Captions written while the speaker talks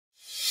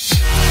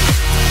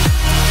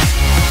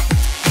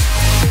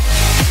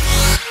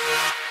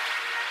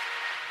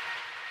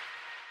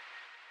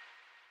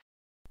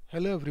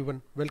Hello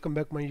everyone, welcome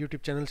back my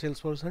YouTube channel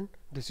Salesforce Hunt.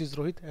 This is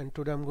Rohit and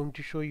today I'm going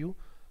to show you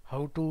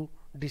how to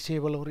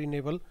disable or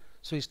enable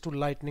switch to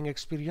lightning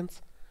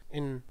experience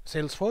in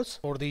Salesforce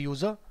for the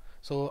user.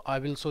 So I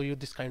will show you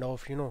this kind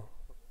of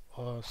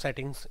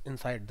settings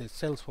inside this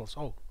Salesforce.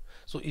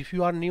 So if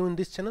you are new in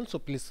this channel, so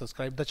please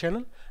subscribe the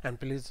channel and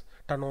please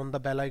turn on the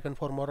bell icon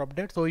for more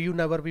updates so you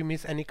never be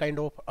miss any kind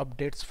of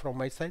updates from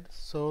my side.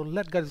 So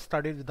let's get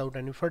started without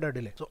any further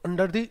delay. So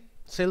under the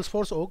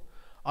Salesforce org,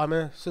 I'm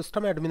a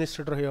system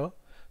administrator here.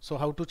 So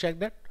how to check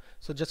that?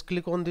 So just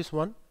click on this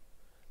one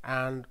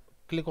and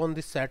click on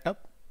this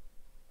setup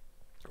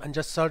and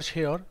just search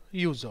here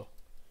user.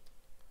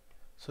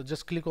 So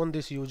just click on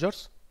this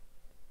users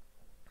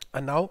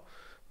and now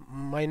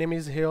my name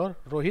is here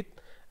Rohit.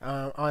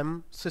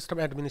 I'm system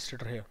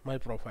administrator here, my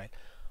profile.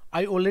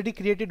 I already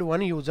created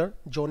one user,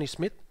 John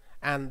Smith,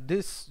 and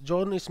this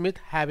John Smith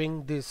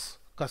having this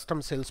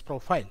custom sales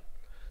profile.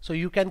 So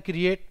you can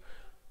create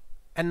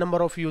a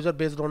number of user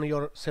based on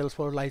your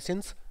Salesforce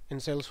license in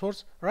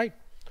Salesforce, right?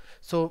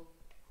 So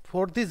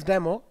for this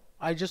demo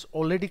I just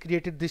already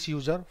created this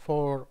user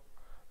for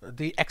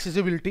the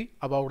accessibility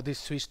about this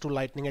switch to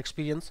lightning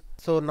experience.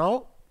 So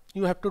now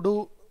you have to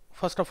do,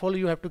 first of all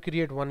you have to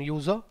create one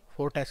user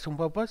for testing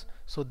purpose.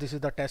 So this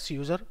is the test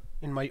user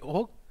in my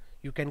org.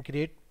 You can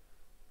create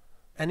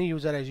any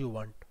user as you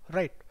want,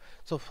 right?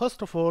 So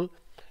first of all,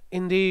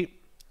 in the,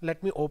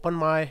 let me open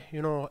my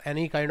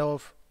any kind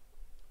of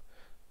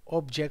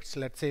objects,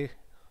 let's say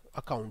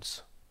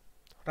accounts,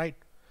 right?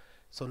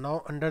 So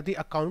now under the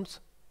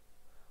accounts,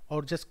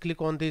 or just click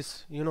on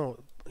this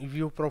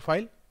view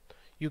profile,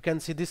 you can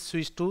see this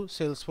switch to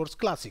Salesforce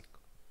Classic,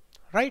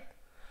 right?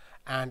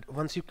 And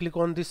once you click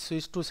on this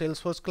switch to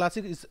Salesforce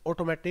Classic, is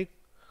automatic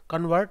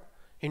convert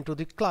into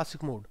the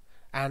classic mode.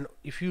 And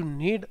if you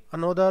need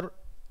another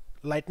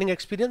lightning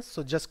experience,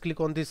 so just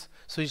click on this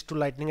switch to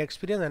lightning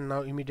experience and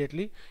now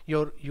immediately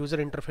your user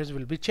interface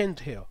will be changed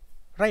here,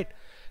 right?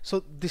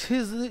 So this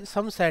is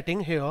some setting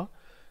here.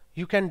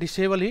 You can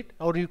disable it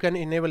or you can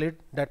enable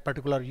it, that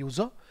particular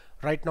user.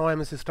 Right now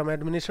I'm a system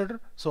administrator,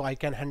 so I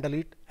can handle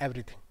it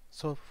everything.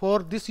 So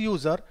for this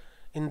user,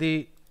 in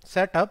the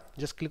setup,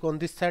 just click on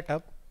this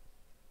setup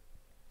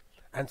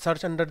and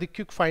search under the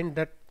quick find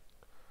that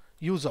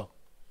user.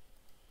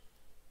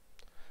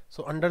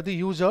 So under the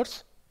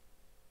users,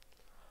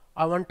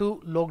 I want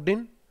to log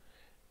in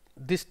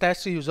this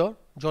test user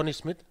John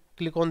Smith.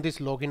 Click on this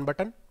login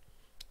button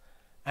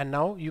and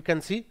now you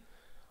can see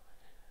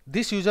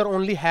this user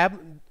only have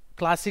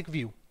classic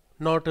view,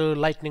 not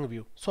lightning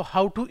view. So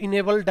how to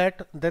enable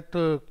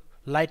that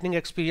lightning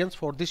experience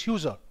for this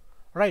user,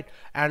 right?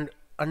 And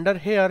under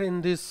here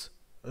in this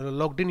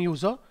logged in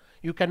user,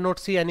 you cannot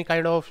see any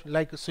kind of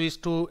like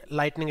switch to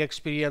lightning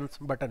experience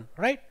button,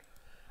 right?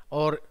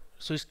 Or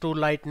switch to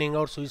lightning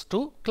or switch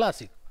to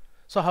classic.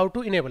 So how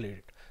to enable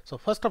it? So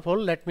first of all,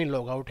 let me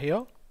log out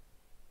here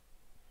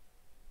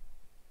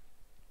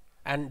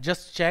and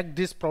just check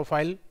this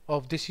profile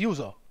of this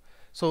user.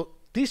 So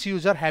this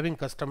user having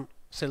custom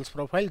sales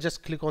profile,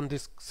 just click on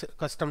this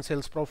custom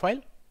sales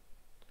profile.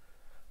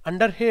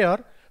 Under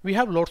here we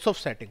have lots of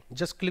setting.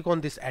 Just click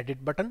on this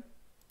edit button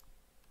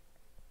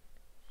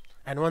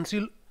and once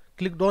you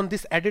clicked on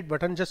this edit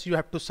button, just you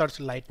have to search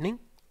lightning.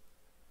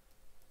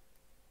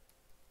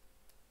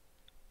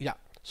 Yeah,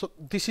 so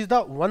this is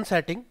the one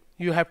setting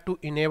you have to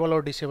enable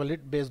or disable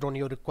it based on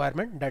your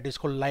requirement, that is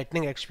called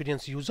lightning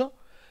experience user.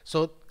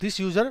 So this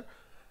user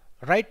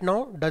right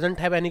now doesn't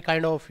have any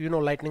kind of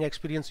lightning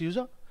experience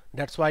user.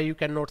 That's why you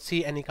cannot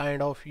see any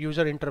kind of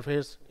user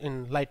interface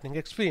in lightning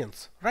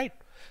experience, right?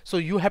 So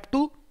you have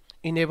to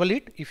enable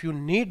it. If you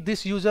need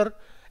this user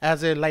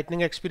as a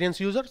lightning experience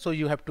user, so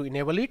you have to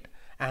enable it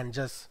and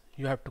just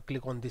you have to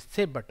click on this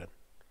save button.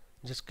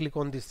 Just click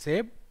on this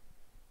save.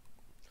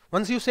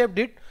 Once you saved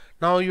it,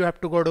 now you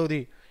have to go to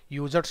the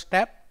users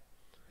tab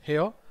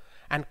here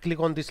and click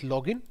on this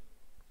login.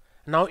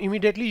 Now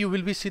immediately you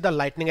will be see the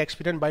lightning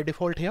experience by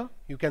default here.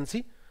 You can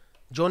see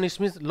John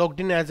Smith logged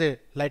in as a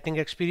lightning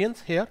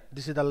experience here.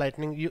 This is the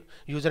lightning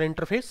user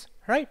interface,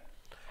 right?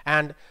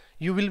 And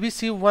you will be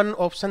see one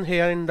option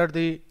here under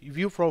the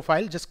view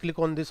profile. Just click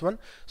on this one,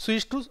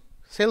 switch to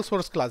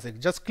Salesforce Classic.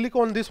 Just click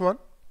on this one.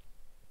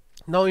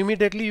 Now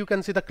immediately you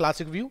can see the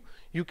classic view.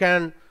 You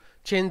can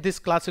change this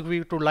classic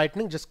view to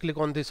lightning. Just click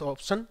on this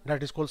option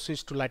that is called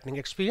switch to lightning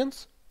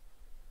experience.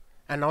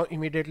 And now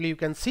immediately you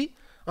can see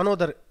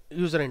another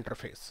user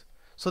interface.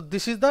 So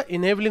this is the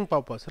enabling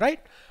purpose, right?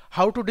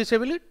 How to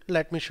disable it?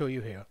 Let me show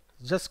you here.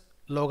 Just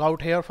log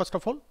out here first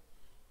of all.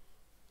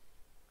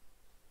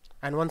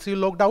 And once you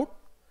logged out,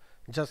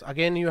 just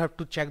again you have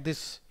to check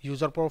this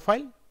user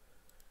profile.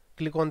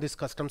 Click on this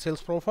custom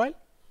sales profile.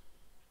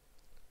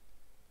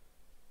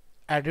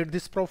 Edit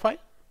this profile.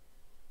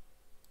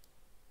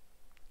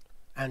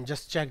 And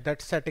just check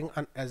that setting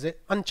as a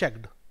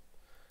unchecked.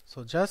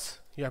 So just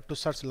you have to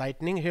search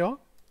lightning here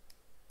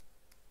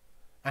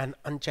and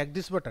uncheck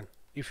this button.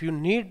 If you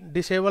need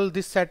disable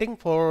this setting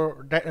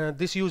for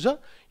this user,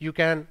 you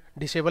can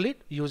disable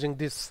it using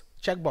this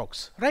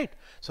checkbox, right?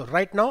 So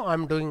right now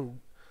I'm doing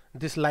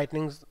this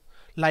lightning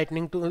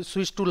lightning to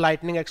switch to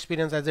lightning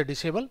experience as a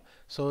disable.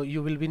 So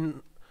you will be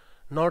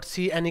not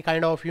see any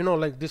kind of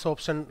like this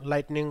option,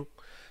 lightning,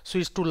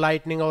 switch to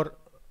lightning or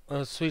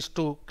switch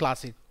to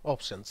classic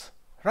options,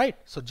 right?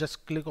 So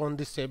just click on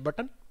this save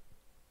button.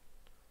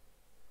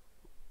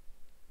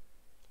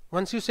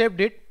 Once you saved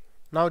it,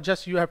 now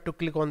just you have to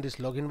click on this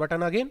login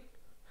button again,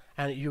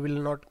 and you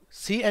will not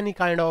see any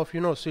kind of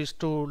switch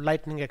to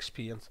lightning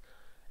experience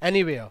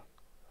anywhere,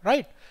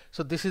 right?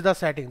 So this is the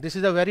setting. This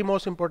is the very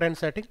most important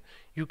setting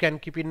you can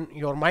keep in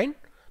your mind,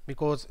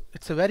 because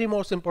it's a very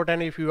most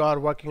important if you are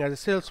working as a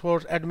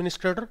Salesforce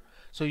administrator.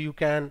 So you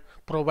can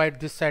provide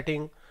this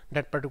setting,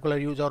 that particular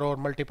user or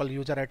multiple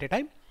user at a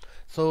time.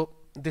 So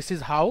this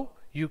is how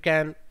you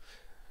can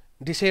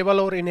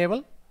disable or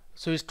enable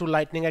switch to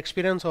lightning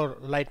experience or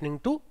lightning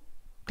to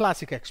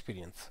classic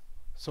experience.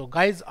 So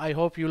guys, I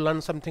hope you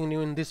learned something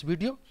new in this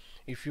video.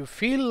 If you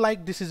feel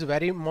like this is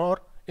very more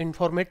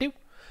informative,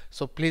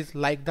 so please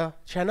like the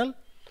channel,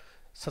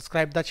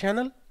 subscribe the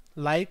channel,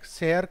 like,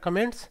 share,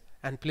 comments,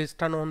 and please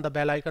turn on the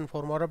bell icon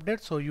for more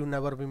updates, so you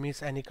never will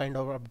miss any kind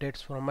of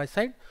updates from my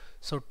side.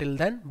 So till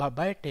then, bye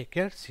bye, take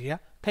care, see ya,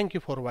 thank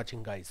you for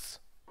watching guys.